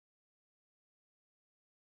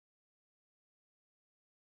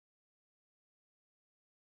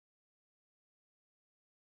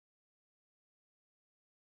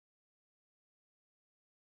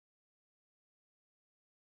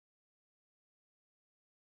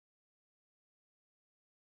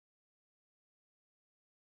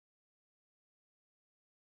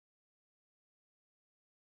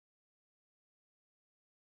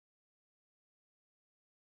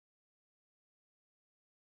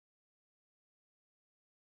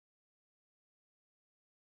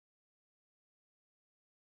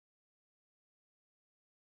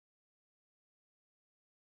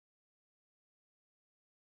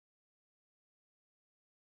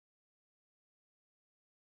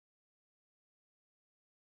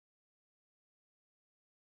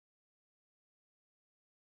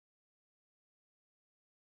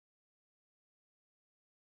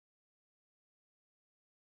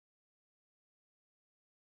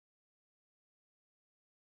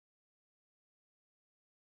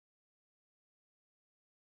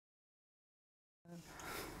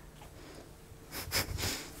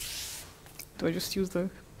Do I just use the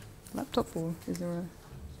laptop, or is there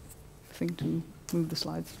a thing to move the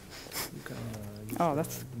slides? You can, oh,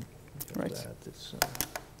 that's right.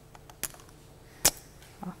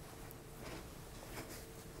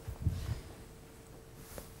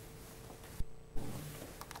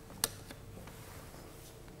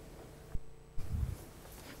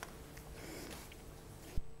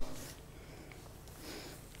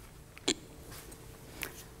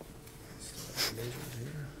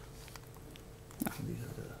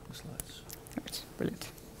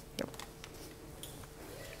 Brilliant. Yep.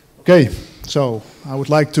 Okay, so I would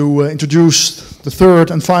like to introduce the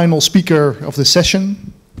third and final speaker of this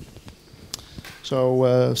session.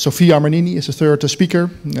 So Sophie Armanini is the third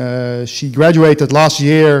speaker. She graduated last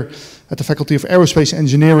year at the Faculty of Aerospace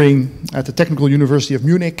Engineering at the Technical University of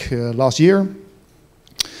Munich last year.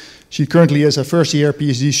 She currently is a first-year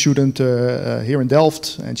PhD student here in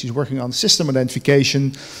Delft, and she's working on system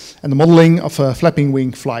identification and the modeling of a flapping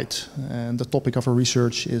wing flight. And the topic of her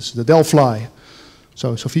research is the DelFly.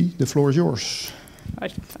 So, Sophie, the floor is yours.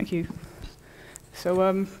 Right, thank you.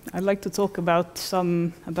 So, I'd like to talk about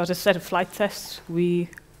a set of flight tests we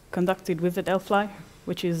conducted with the DelFly,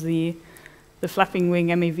 which is the flapping wing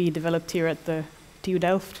MAV developed here at the TU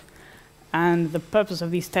Delft. And the purpose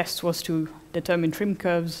of these tests was to determine trim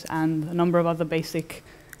curves and a number of other basic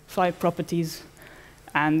flight properties.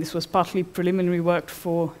 And this was partly preliminary work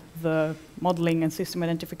for the modeling and system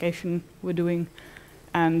identification we're doing,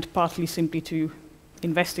 and partly simply to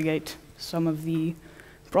investigate some of the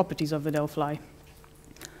properties of the DelFly.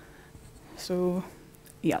 So,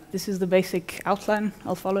 yeah, this is the basic outline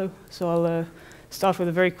I'll follow. So I'll start with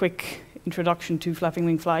a very quick introduction to flapping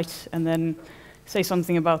wing flight, and then say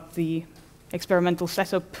something about the experimental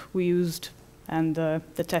setup we used and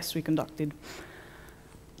the tests we conducted.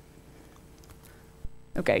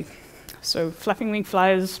 Okay, so flapping wing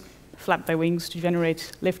flyers flap their wings to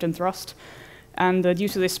generate lift and thrust, and due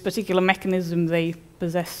to this particular mechanism, they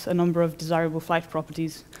possess a number of desirable flight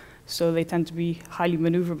properties. So they tend to be highly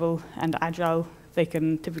maneuverable and agile. They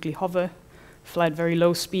can typically hover, fly at very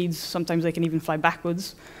low speeds. Sometimes they can even fly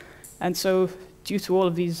backwards. And so, due to all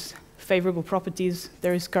of these favorable properties,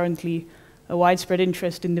 there is currently a widespread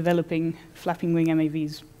interest in developing flapping wing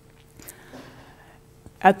MAVs.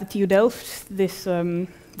 At the TU Delft, this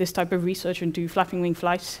type of research into flapping wing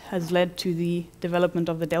flight has led to the development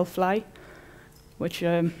of the DelFly, which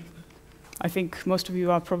I think most of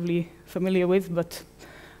you are probably familiar with, but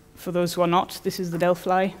for those who are not, this is the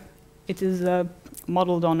DelFly. It is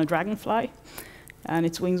modeled on a dragonfly, and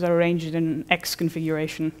its wings are arranged in an X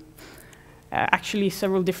configuration. Actually,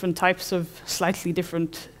 several different types of slightly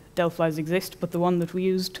different DelFlies exist, but the one that we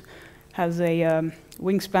used has a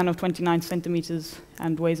wingspan of 29 centimeters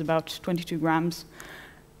and weighs about 22 grams,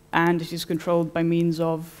 and it is controlled by means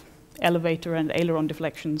of elevator and aileron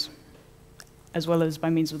deflections, as well as by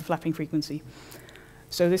means of the flapping frequency.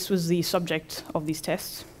 So this was the subject of these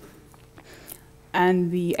tests.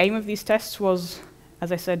 And the aim of these tests was,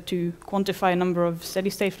 as I said, to quantify a number of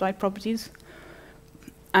steady-state flight properties.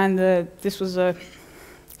 And this was to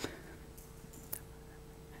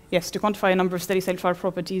quantify a number of steady-state flight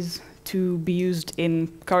properties to be used in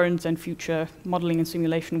current and future modeling and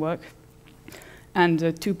simulation work.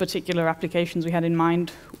 And two particular applications we had in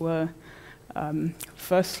mind were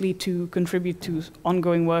firstly to contribute to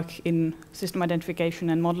ongoing work in system identification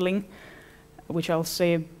and modeling, which I'll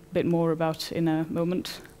say a bit more about in a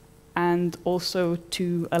moment, and also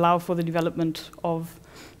to allow for the development of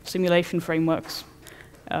simulation frameworks.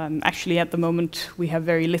 Actually, at the moment, we have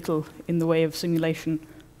very little in the way of simulation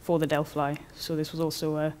for the DelFly, so this was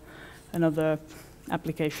also another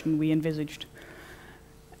application we envisaged.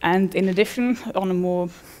 And in addition, on a more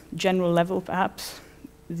general level, perhaps,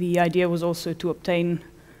 the idea was also to obtain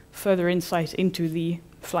further insight into the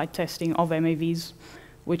flight testing of MAVs,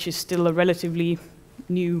 which is still a relatively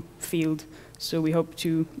new field. So we hope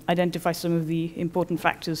to identify some of the important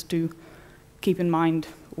factors to keep in mind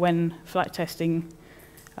when flight testing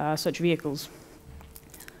such vehicles.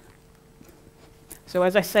 So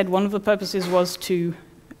as I said, one of the purposes was to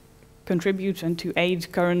contribute and to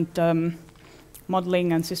aid current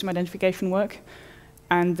modeling and system identification work.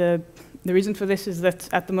 And the reason for this is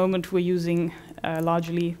that at the moment we're using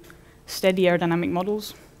largely steady aerodynamic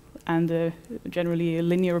models and generally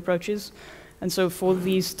linear approaches. And so for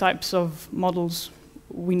these types of models,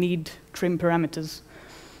 we need trim parameters.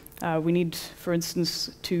 We need, for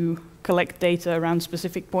instance, to collect data around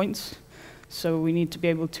specific points. So we need to be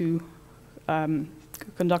able to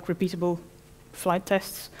conduct repeatable flight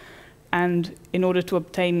tests. And in order to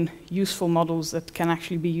obtain useful models that can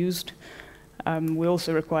actually be used, we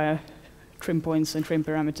also require trim points and trim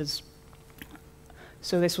parameters.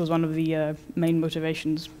 So this was one of the main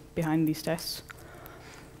motivations behind these tests.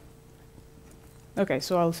 Okay,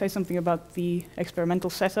 so I'll say something about the experimental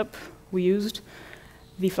setup we used.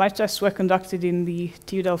 The flight tests were conducted in the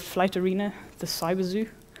TU Delft flight arena, the Cyberzoo.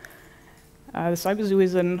 The Cyberzoo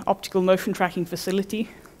is an optical motion tracking facility.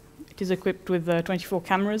 It is equipped with 24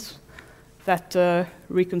 cameras that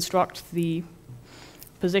reconstruct the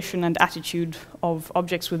position and attitude of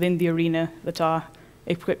objects within the arena that are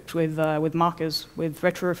equipped with markers, with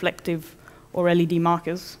retroreflective or LED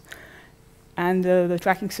markers. And the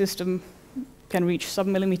tracking system can reach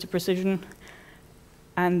sub-millimeter precision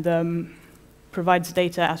and provides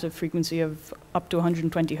data at a frequency of up to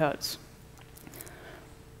 120 Hertz.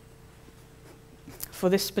 For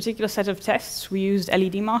this particular set of tests, we used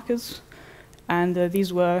LED markers, and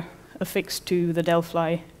these were affixed to the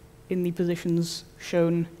DelFly in the positions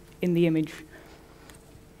shown in the image.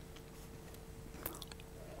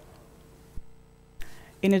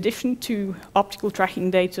 In addition to optical tracking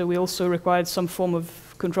data, we also required some form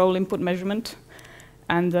of control input measurement.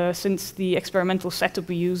 And since the experimental setup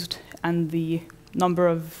we used and the number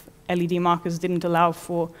of LED markers didn't allow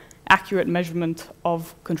for accurate measurement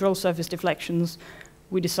of control surface deflections,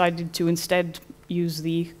 we decided to instead use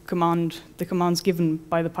the commands given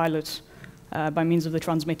by the pilot by means of the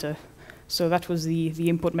transmitter. So that was the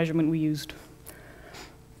input measurement we used.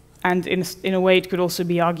 And in a way, it could also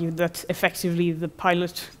be argued that effectively the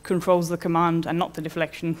pilot controls the command and not the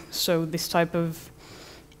deflection. So this type of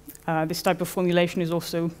formulation is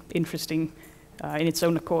also interesting in its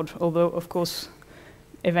own accord, although, of course,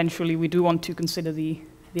 eventually we do want to consider the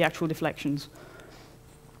actual deflections.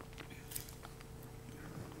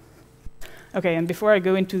 Okay, and before I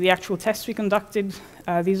go into the actual tests we conducted,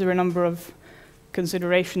 these are a number of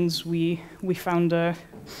considerations we found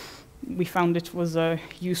it was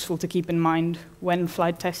useful to keep in mind when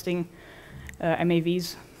flight testing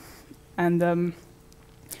MAVs. And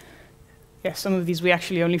yeah, some of these we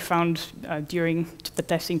actually only found during the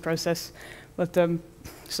testing process. But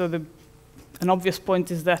so an obvious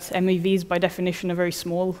point is that MAVs by definition are very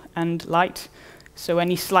small and light, so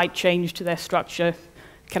any slight change to their structure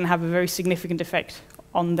can have a very significant effect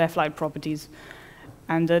on their flight properties.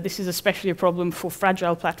 And this is especially a problem for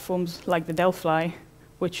fragile platforms like the DelFly,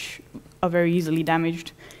 which are very easily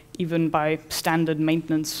damaged, even by standard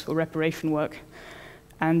maintenance or reparation work.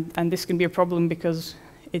 And this can be a problem because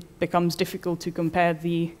it becomes difficult to compare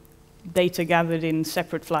the data gathered in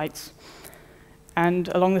separate flights. And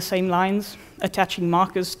along the same lines, attaching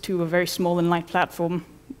markers to a very small and light platform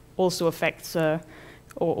also affects, or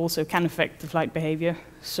also can affect the flight behavior.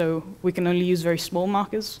 So we can only use very small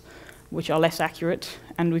markers, which are less accurate,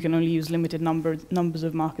 and we can only use limited numbers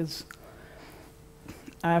of markers.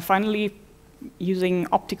 Finally, using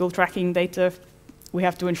optical tracking data, we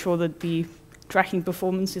have to ensure that the tracking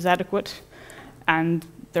performance is adequate. And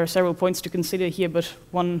there are several points to consider here, but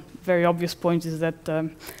one very obvious point is that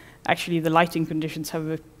actually the lighting conditions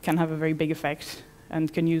can have a very big effect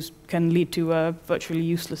and can lead to virtually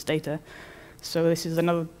useless data. So this is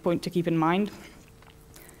another point to keep in mind.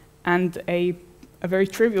 And a very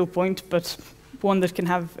trivial point, but one that can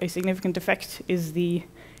have a significant effect, is the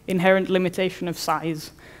inherent limitation of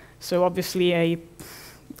size. So obviously a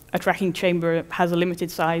tracking chamber has a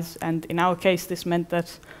limited size, and in our case this meant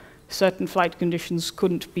that certain flight conditions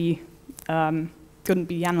couldn't be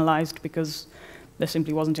analyzed because there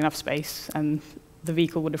simply wasn't enough space and the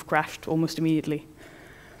vehicle would have crashed almost immediately.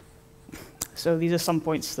 So these are some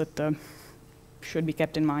points that should be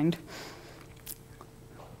kept in mind.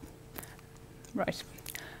 Right.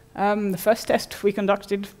 The first test we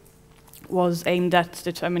conducted was aimed at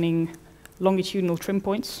determining longitudinal trim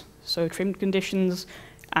points, so trim conditions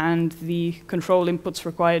and the control inputs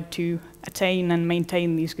required to attain and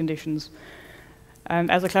maintain these conditions. And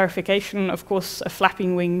as a clarification, of course, a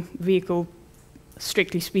flapping wing vehicle,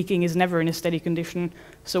 strictly speaking, is never in a steady condition.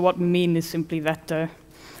 So what we mean is simply that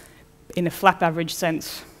in a flap average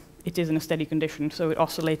sense, it is in a steady condition, so it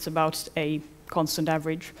oscillates about a constant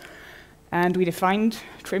average. And we defined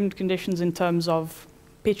trimmed conditions in terms of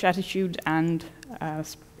pitch attitude and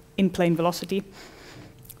in-plane velocity.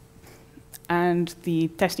 And the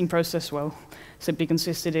testing process, well, simply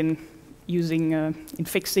consisted in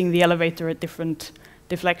fixing the elevator at different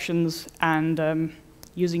deflections and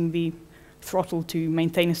using the throttle to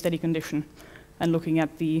maintain a steady condition and looking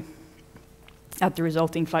at the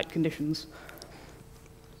resulting flight conditions.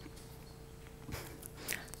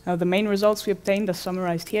 Now, the main results we obtained are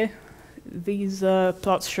summarized here. These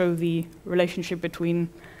plots show the relationship between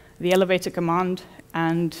the elevator command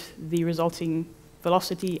and the resulting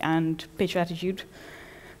velocity and pitch attitude.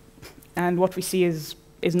 And what we see is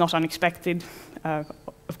not unexpected.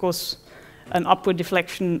 Of course, an upward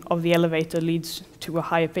deflection of the elevator leads to a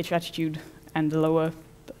higher pitch attitude and a lower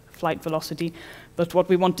flight velocity. But what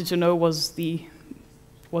we wanted to know was to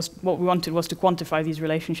quantify these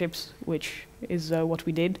relationships, which is what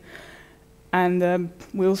we did. And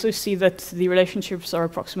we also see that the relationships are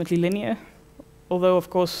approximately linear, although of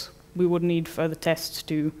course we would need further tests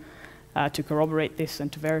to corroborate this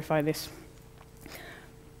and to verify this.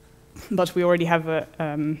 But we already have a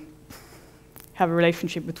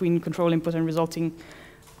relationship between control input and resulting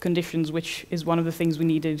conditions, which is one of the things we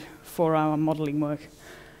needed for our modeling work.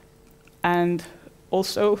 And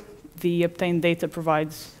also, the obtained data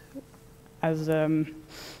provides, as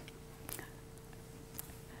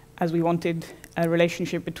we wanted, a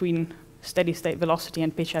relationship between steady state velocity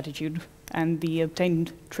and pitch attitude, and the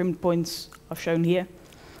obtained trimmed points are shown here.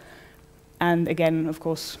 And again, of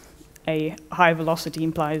course, a high velocity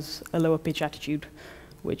implies a lower pitch attitude,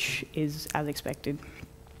 which is as expected.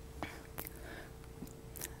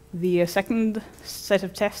 The second set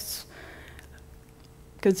of tests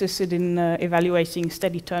consisted in evaluating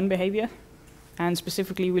steady turn behavior, and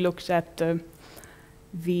specifically we looked at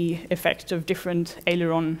the effect of different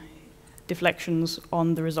aileron deflections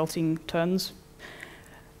on the resulting turns,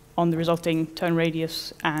 on the resulting turn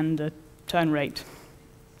radius and turn rate.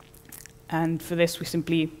 And for this, we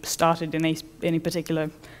simply started in a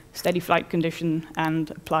particular steady flight condition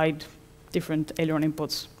and applied different aileron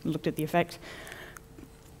inputs, looked at the effect.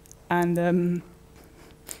 And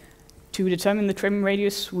to determine the trim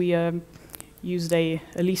radius, we used a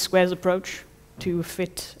least squares approach to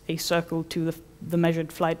fit a circle to the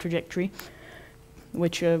measured flight trajectory,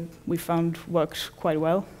 which we found worked quite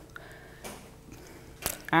well.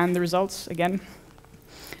 And the results, again,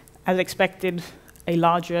 as expected, a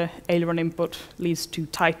larger aileron input leads to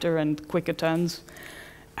tighter and quicker turns.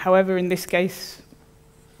 However, in this case,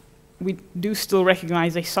 we do still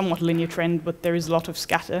recognize a somewhat linear trend, but there is a lot of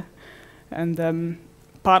scatter. And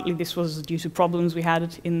partly this was due to problems we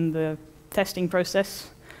had in the testing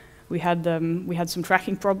process. We had some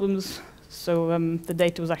tracking problems, so the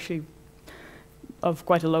data was actually of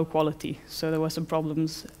quite a low quality. So there were some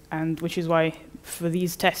problems, and which is why for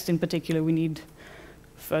these tests in particular we need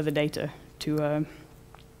further data to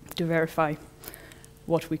verify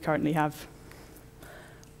what we currently have.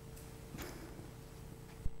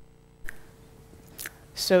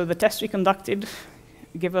 So the tests we conducted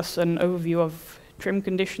give us an overview of trim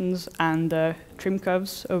conditions and trim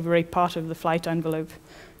curves over a part of the flight envelope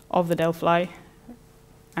of the DelFly,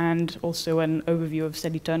 and also an overview of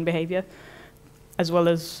steady turn behavior, as well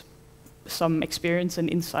as some experience and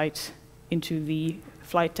insight into the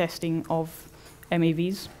flight testing of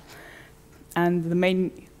MAVs. And the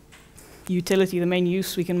main utility, the main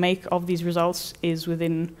use we can make of these results is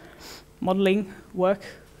within modeling work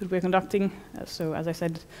that we're conducting. So as I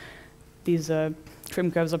said, these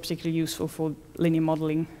trim curves are particularly useful for linear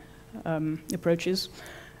modeling approaches.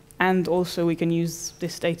 And also we can use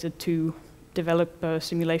this data to develop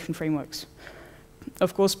simulation frameworks.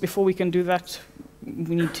 Of course, before we can do that,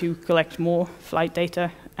 we need to collect more flight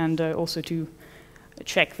data and also to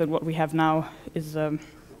check that what we have now is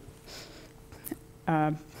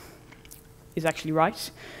actually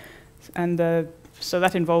right. And so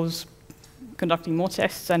that involves conducting more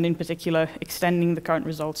tests and in particular extending the current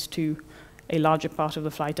results to a larger part of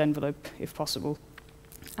the flight envelope if possible,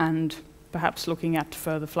 and perhaps looking at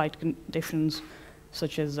further flight conditions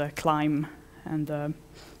such as climb and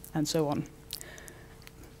so on.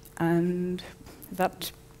 And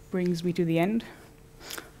that brings me to the end.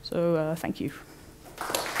 So thank you.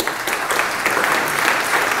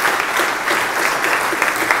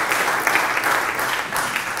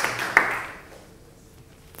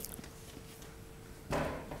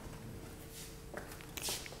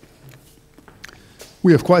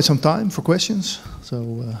 We have quite some time for questions,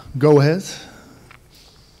 so go ahead.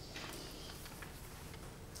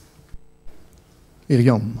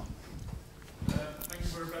 Irian. Thank you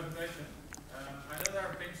for your presentation. I know there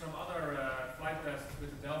have been some other flight tests with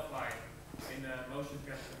the DelFly in a motion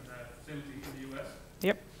capture facility in the US.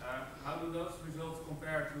 Yep. How do those results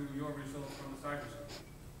compare to your results from the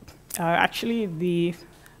Cyberzoo? Actually, the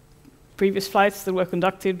previous flights that were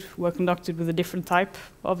conducted with a different type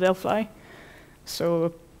of DelFly.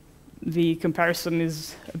 So the comparison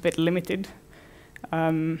is a bit limited.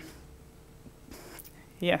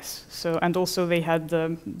 Yes. So, and also they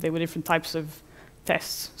were different types of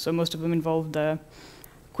tests. So most of them involved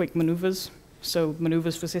quick maneuvers. So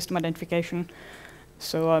maneuvers for system identification.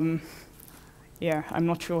 So yeah, I'm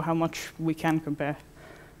not sure how much we can compare,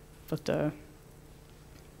 but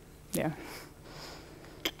yeah.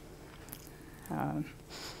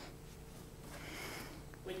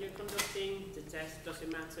 test, does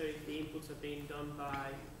it matter if the inputs are being done by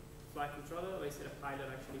flight controller, or is it a pilot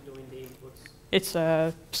actually doing the inputs? It's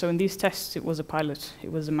so in these tests it was a pilot.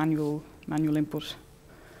 It was a manual input.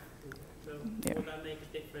 Okay. So Yeah. will that make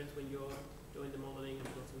a difference when you're doing the modeling and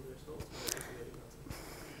plotting the results? Or does it really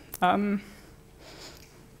matter?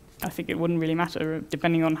 I think it wouldn't really matter,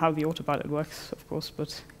 depending on how the autopilot works, of course.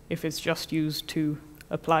 But if it's just used to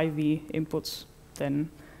apply the inputs,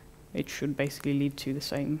 then it should basically lead to the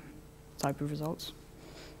same type of results.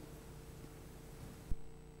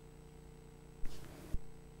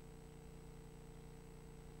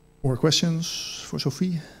 More questions for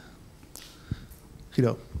Sophie?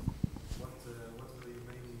 Guido. What will you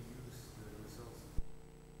mainly use the results?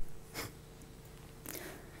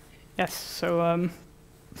 Yes, so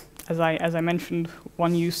as I mentioned,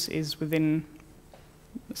 one use is within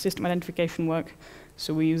system identification work.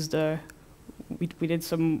 So we used we did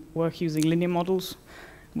some work using linear models,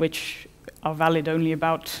 which are valid only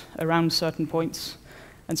around certain points.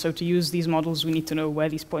 And so to use these models, we need to know where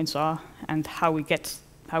these points are and how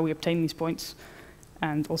we obtain these points,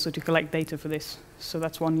 and also to collect data for this. So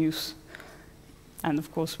that's one use. And of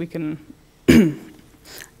course, we can,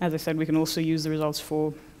 as I said, we can also use the results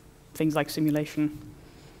for things like simulation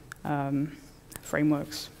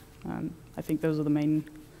frameworks. I think those are the main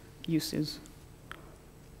uses.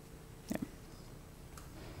 Yeah.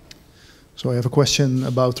 So I have a question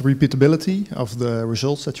about the repeatability of the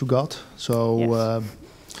results that you got. So Yes.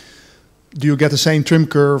 Do you get the same trim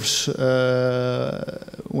curves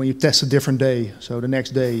when you test a different day, so the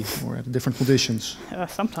next day or at different conditions?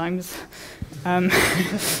 Sometimes.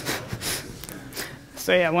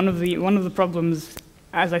 So yeah, one of the problems,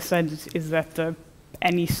 as I said, is that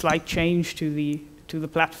any slight change to the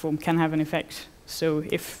platform can have an effect. So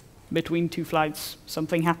if between two flights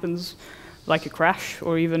something happens, like a crash,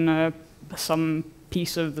 or even some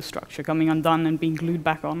piece of the structure coming undone and being glued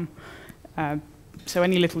back on, so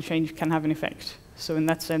any little change can have an effect. So in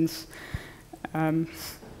that sense,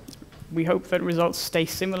 we hope that results stay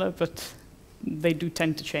similar, but they do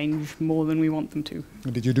tend to change more than we want them to.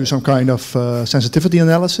 Did you do some kind of sensitivity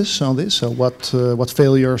analysis on this? So what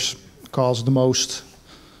failures cause the most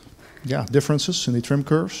differences in the trim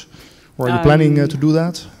curves? Or are you planning to do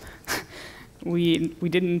that? We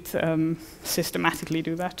didn't systematically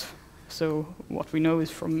do that. So what we know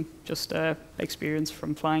is from just experience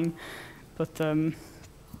from flying. But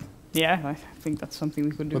yeah, I think that's something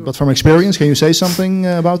we could do. But from experience, can you say something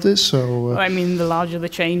about this? So, I mean, the larger the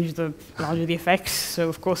change, the larger the effects. So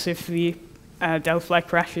of course, if the DelFly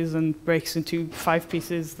crashes and breaks into 5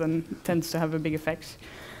 pieces, then it tends to have a big effect.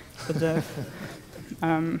 But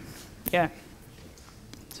yeah,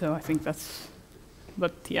 so I think that's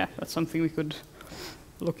something we could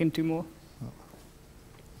look into more.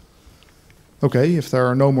 Okay, if there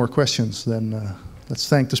are no more questions, then let's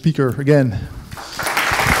thank the speaker again.